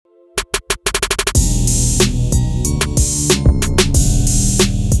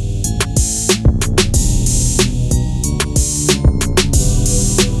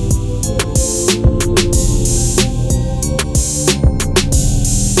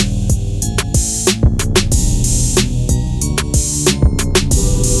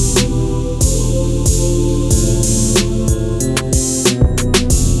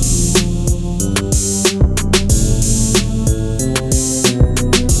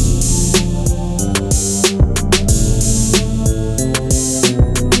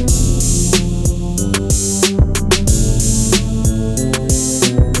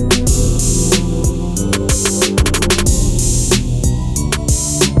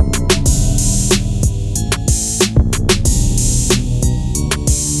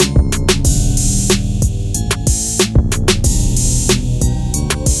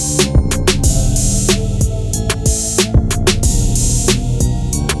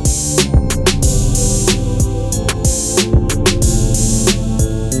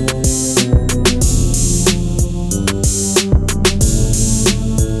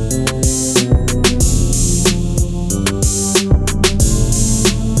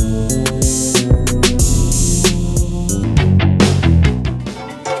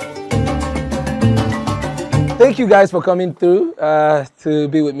Thank you guys for coming through to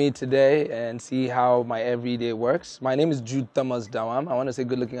be with me today and see how my everyday works. My name is Jude Dawam. I want to say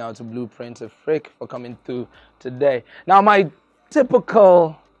good looking out to Blueprint of Frick for coming through today. Now, my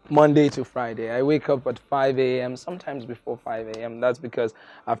typical Monday to Friday, I wake up at 5 a.m., sometimes before 5 a.m. That's because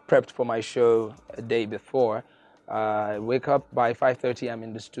I've prepped for my show a day before. I wake up by 5:30, I'm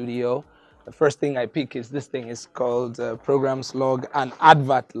in the studio. The first thing I pick is this thing. It's called Programs Log and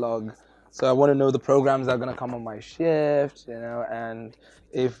Advert Log. So I want to know the programs that are going to come on my shift, and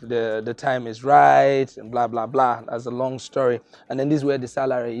if the time is right, and blah, blah, blah. That's a long story. And then this is where the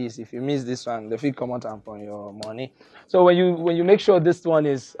salary is. If you miss this one, the fee come out for your money. So when you make sure this one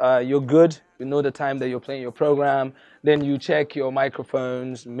is, you're good, you know the time that you're playing your program, then you check your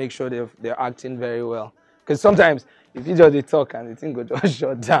microphones, make sure they're acting very well. Because sometimes, if you just talk and the thing will just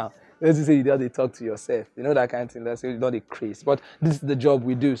shut down, let's just say you don't talk to yourself. You know that kind of thing. That's not a craze. But this is the job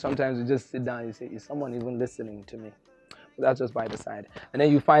we do. Sometimes you just sit down and you say, is someone even listening to me? But that's just by the side. And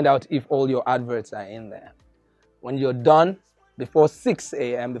then you find out if all your adverts are in there. When you're done, before 6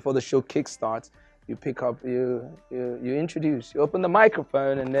 a.m., before the show kickstarts, you pick up, you introduce, you open the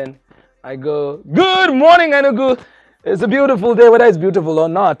microphone, and then I go, good morning, Enugu. It's a beautiful day, whether it's beautiful or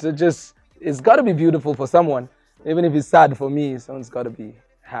not. It's got to be beautiful for someone. Even if it's sad for me, someone's got to be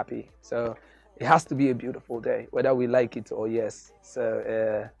happy. So it has to be a beautiful day, whether we like it or yes.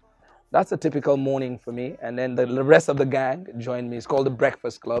 So that's a typical morning for me. And then the rest of the gang join me. It's called the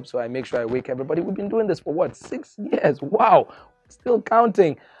Breakfast Club. So I make sure I wake everybody. We've been doing this for what, 6 years? Wow, still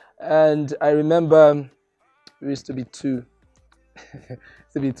counting. And I remember we used to be two.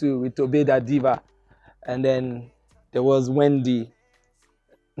 with Tobeda Diva. And then there was Wendy.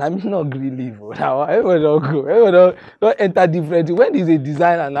 I'm not really leave now. Everyone don't go. Everyone don't enter differently. When is a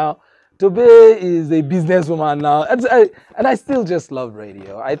designer now? Tobe is a businesswoman now. And I still just love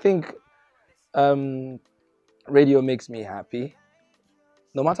radio. I think radio makes me happy.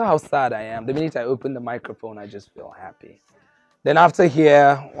 No matter how sad I am, the minute I open the microphone, I just feel happy. Then after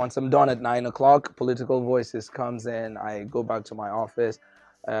here, once I'm done at 9 o'clock, Political Voices comes in. I go back to my office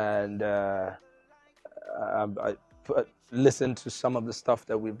and I listen to some of the stuff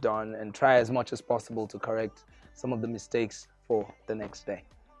that we've done and try as much as possible to correct some of the mistakes for the next day.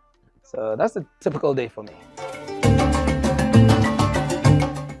 So that's a typical day for me.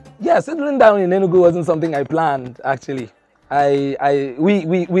 Yeah, settling down in Enugu wasn't something I planned, actually.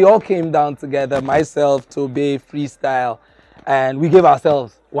 We all came down together, myself, Tobe, Freestyle, and we gave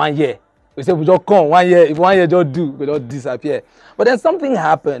ourselves 1 year. We said we just come 1 year, if 1 year just do, we don't disappear. But then something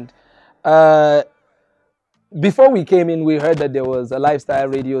happened. Before we came in, we heard that there was a lifestyle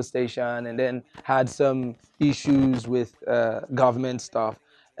radio station and then had some issues with government stuff,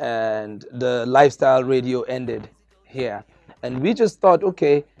 and the lifestyle radio ended here. And we just thought,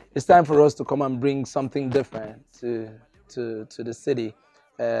 okay, it's time for us to come and bring something different to the city.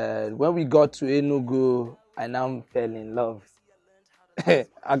 When we got to Enugu, I now fell in love.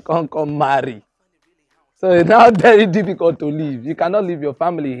 I can't come marry. So it's now very difficult to leave. You cannot leave your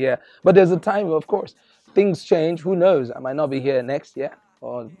family here. But there's a time, of course. Things change. Who knows? I might not be here next year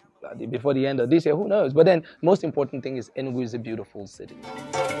or before the end of this year. Who knows? But then, most important thing is Enugu is a beautiful city.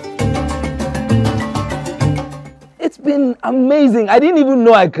 It's been amazing. I didn't even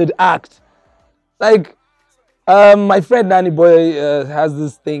know I could act. Like, my friend Danny Boy has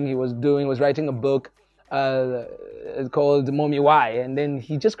this thing he was doing. He was writing a book called Mommy Why, and then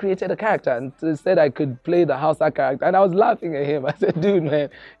he just created a character and said I could play the Hausa character, and I was laughing at him. I said, dude, man,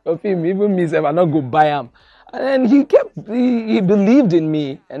 your film, even me, I'm not going to buy him. And then he believed in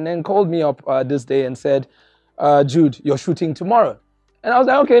me, and then called me up this day and said, Jude, you're shooting tomorrow. And I was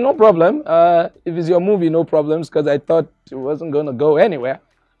like, okay, no problem. If it's your movie, no problems, because I thought it wasn't going to go anywhere.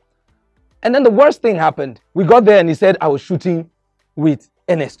 And then the worst thing happened. We got there and he said I was shooting with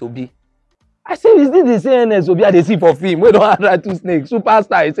NSOB. I said, is this the same NSOB I see for film? We don't have two snakes.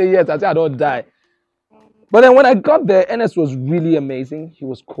 Superstar. He said, yes. I said, I don't die. But then when I got there, NS was really amazing. He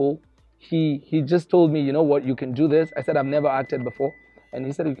was cool. He just told me, you know what, you can do this. I said, I've never acted before. And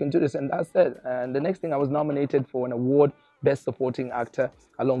he said, you can do this. And that's it. And the next thing, I was nominated for an award, Best Supporting Actor,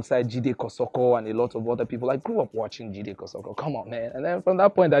 alongside Jude Kosoko and a lot of other people. I grew up watching Jude Kosoko. Come on, man. And then from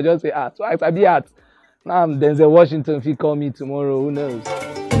that point, I just say art. So I be art. Now I'm Denzel Washington. If he call me tomorrow, who knows?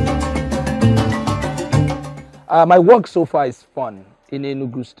 My work so far is fun in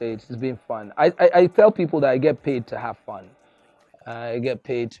Enugu State. It's been fun. I tell people that I get paid to have fun. I get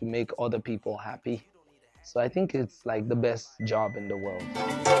paid to make other people happy. So I think it's like the best job in the world.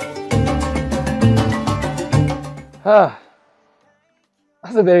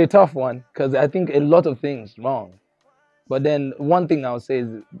 That's a very tough one because I think a lot of things wrong. But then one thing I'll say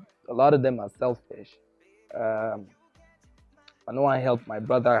is a lot of them are selfish. I know I help my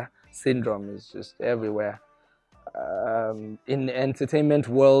brother syndrome is just everywhere. In the entertainment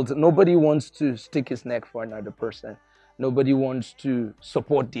world, nobody wants to stick his neck for another person. Nobody wants to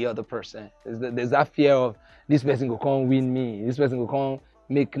support the other person. There's that fear of this person will come win me, this person will come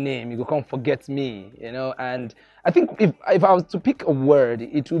make name, he will come forget me, you know. And I think if I was to pick a word,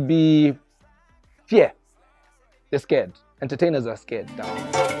 it would be fear. They're scared. Entertainers are scared down.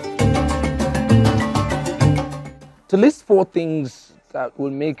 To list 4 things that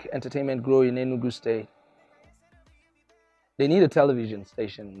will make entertainment grow in Enugu State. They need a television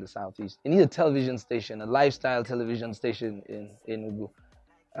station in the southeast. They need a television station, a lifestyle television station in Enugu.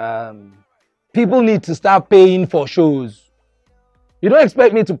 People need to start paying for shows. You don't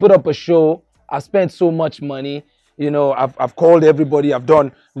expect me to put up a show. I've spent so much money. You know, I've called everybody. I've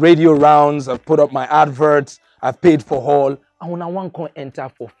done radio rounds. I've put up my adverts. I've paid for hall. And when I want to enter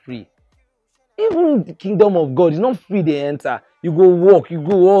for free. Even the kingdom of God is not free they enter. You go walk, you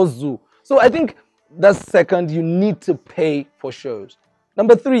go also. So I think that's second, you need to pay for shows.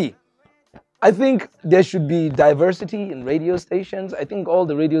 Number 3, I think there should be diversity in radio stations. I think all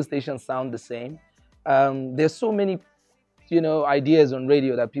the radio stations sound the same. There's so many, ideas on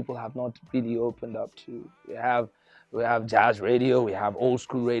radio that people have not really opened up to. We have jazz radio, we have old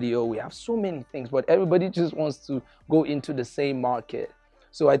school radio, we have so many things, but everybody just wants to go into the same market.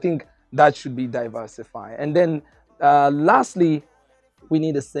 So I think that should be diversified. And then lastly, we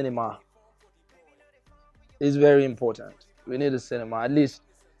need a cinema. It's very important. We need a cinema. At least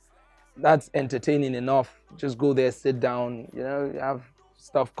that's entertaining enough. Just go there, sit down, you have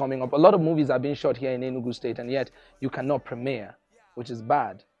stuff coming up. A lot of movies are being shot here in Enugu State, and yet you cannot premiere, which is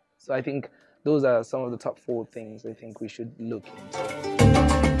bad. So I think those are some of the top 4 things I think we should look into.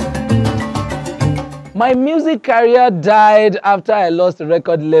 My music career died after I lost a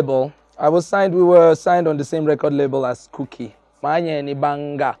record label. We were signed on the same record label as Cookie.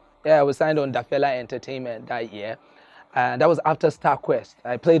 Banga. Yeah, I was signed on Dafela Entertainment that year. And that was after Star Quest.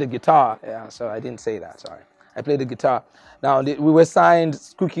 I played the guitar. Yeah, so I didn't say that, sorry. I played the guitar. Now, we were signed.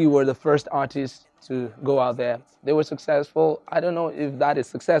 Cookie were the first artists to go out there. They were successful. I don't know if that is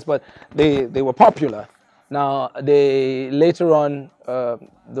success, but they were popular. Now, later on,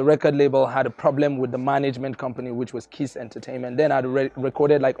 the record label had a problem with the management company, which was Kiss Entertainment. Then I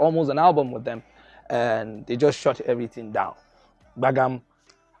recorded like almost an album with them, and they just shut everything down. Bagam.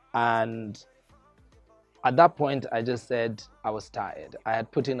 And at that point, I just said I was tired. I had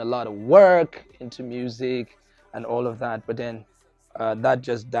put in a lot of work into music and all of that, but then that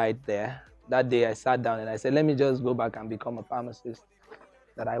just died there. That day I sat down and I said, let me just go back and become a pharmacist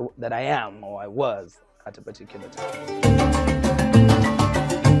that I am, or I was at a particular time.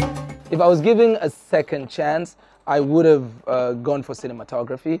 If I was given a second chance, I would have gone for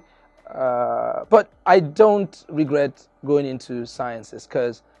cinematography. But I don't regret going into sciences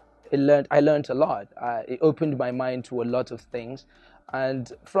because I learned a lot. It opened my mind to a lot of things,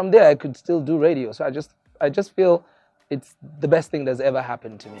 and from there I could still do radio. So I just feel it's the best thing that's ever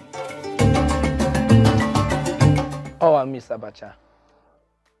happened to me. Oh, I miss Abacha.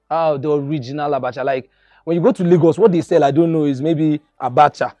 Oh, the original Abacha. Like when you go to Lagos, what they sell, I don't know, is maybe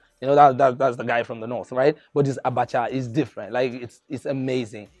Abacha. That's the guy from the north, right? But this Abacha is different. Like it's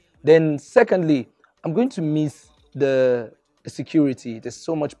amazing. Then secondly, I'm going to miss the security. There's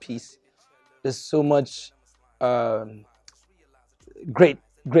so much peace. There's so much great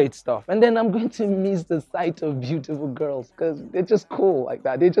stuff. And then I'm going to miss the sight of beautiful girls because they're just cool like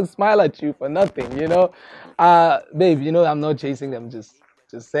that. They just smile at you for nothing, Babe, I'm not chasing them, just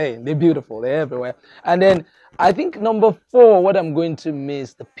saying. They're beautiful. They're everywhere. And then I think number 4, what I'm going to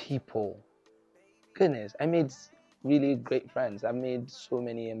miss, the people. Goodness, I made really great friends. I've made so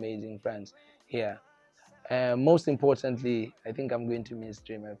many amazing friends here. Most importantly, I think I'm going to miss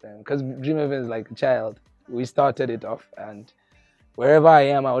Dream FM because Dream FM is like a child. We started it off, and wherever I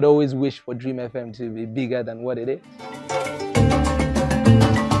am, I would always wish for Dream FM to be bigger than what it is.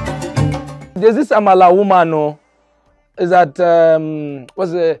 There's this Amala woman, is that,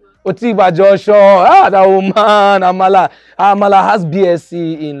 what's it? Otiba Joshua, that woman, Amala. Amala has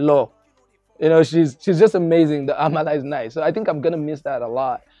BSc in law. She's just amazing. The Amala is nice. So I think I'm going to miss that a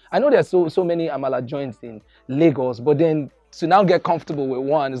lot. I know there's so many Amala joints in Lagos, but then to now get comfortable with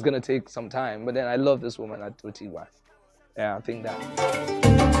one is going to take some time. But then I love this woman at Otiba. Yeah, I think that.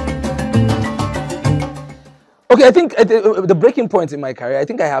 Okay, I think the breaking point in my career, I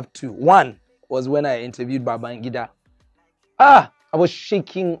think I have 2. One was when I interviewed Babangida. I was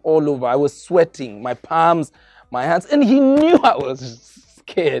shaking all over. I was sweating, my palms, my hands, and he knew I was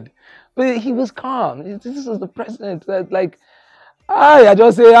scared. But he was calm. This was the president. I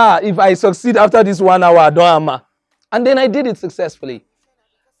just say, if I succeed after this 1 hour, Dawam. And then I did it successfully.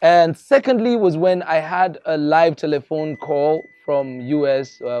 And secondly was when I had a live telephone call from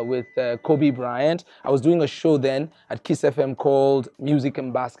US with Kobe Bryant. I was doing a show then at Kiss FM called Music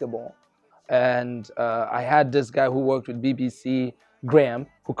and Basketball. And I had this guy who worked with BBC, Graham,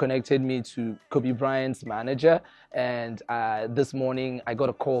 who connected me to Kobe Bryant's manager. And this morning I got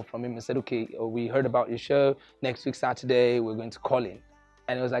a call from him and said, okay, we heard about your show. Next week, Saturday, we're going to call in.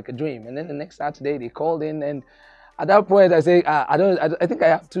 And it was like a dream. And then the next Saturday they called in, and at that point I say, I think I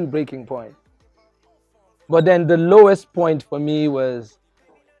have 2 breaking points. But then the lowest point for me was,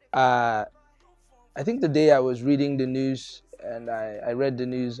 I think the day I was reading the news, and I read the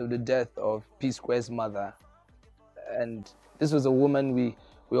news of the death of P Square's mother. And this was a woman we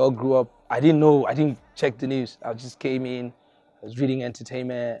all grew up. I didn't check the news. I just came in, I was reading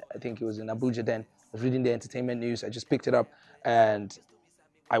entertainment. I think it was in Abuja then. I was reading the entertainment news. I just picked it up and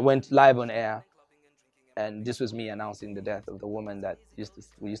I went live on air. And this was me announcing the death of the woman that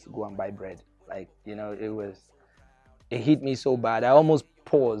we used to go and buy bread. Like, you know, it hit me so bad. I almost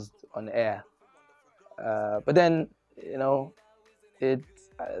paused on air. But then, you know,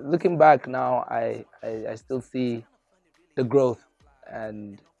 looking back now, I still see the growth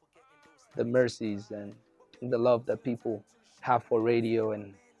and the mercies and the love that people have for radio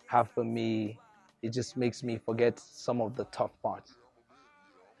and have for me. It just makes me forget some of the tough parts.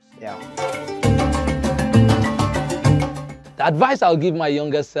 Yeah. The advice I'll give my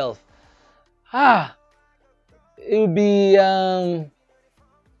younger self, it would be, the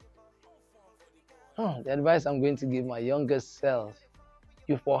advice I'm going to give my younger self,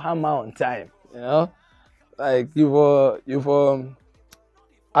 you for hammer on time, you know? Like,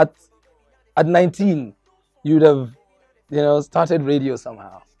 at 19, you'd have, you know, started radio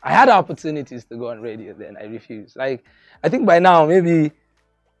somehow. I had opportunities to go on radio then, I refused. Like, I think by now, maybe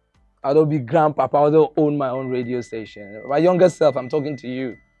I'll be grandpapa, I'll own my own radio station. My younger self, I'm talking to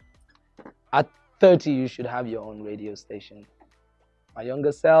you. At 30, you should have your own radio station. My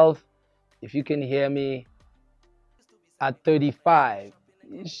younger self, if you can hear me, at 35,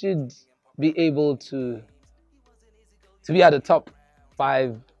 you should be able to be at the top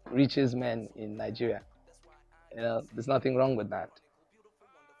 5 richest men in Nigeria. You know, there's nothing wrong with that.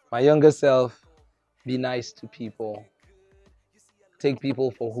 My younger self, be nice to people. Take people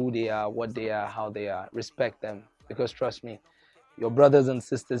for who they are, what they are, how they are. Respect them. Because trust me, your brothers and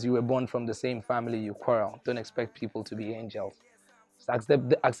sisters, you were born from the same family, you quarrel. Don't expect people to be angels. Just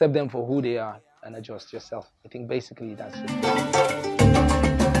accept them for who they are and adjust yourself. I think basically that's it.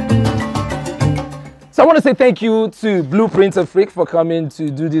 So I want to say thank you to Blueprint of Freak for coming to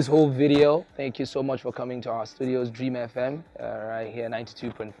do this whole video. Thank you so much for coming to our studios, Dream FM, right here,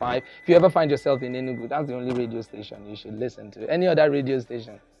 92.5. If you ever find yourself in Enugu, that's the only radio station you should listen to. Any other radio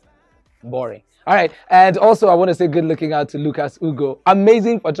station, boring. All right, and also I want to say good looking out to Lucas Ugo.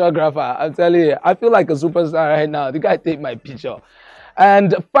 Amazing photographer, I'm telling you. I feel like a superstar right now. The guy take my picture.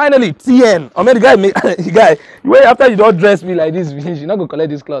 And finally, TN. I mean, the guy, wait, after you don't dress me like this, you're not going to collect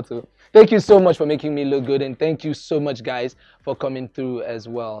this cloth too. Thank you so much for making me look good, and thank you so much, guys, for coming through as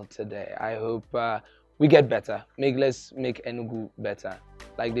well today. I hope we get better. Let's make Enugu better.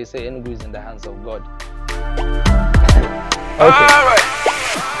 Like they say, Enugu is in the hands of God. Okay. All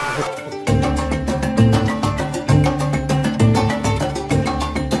right.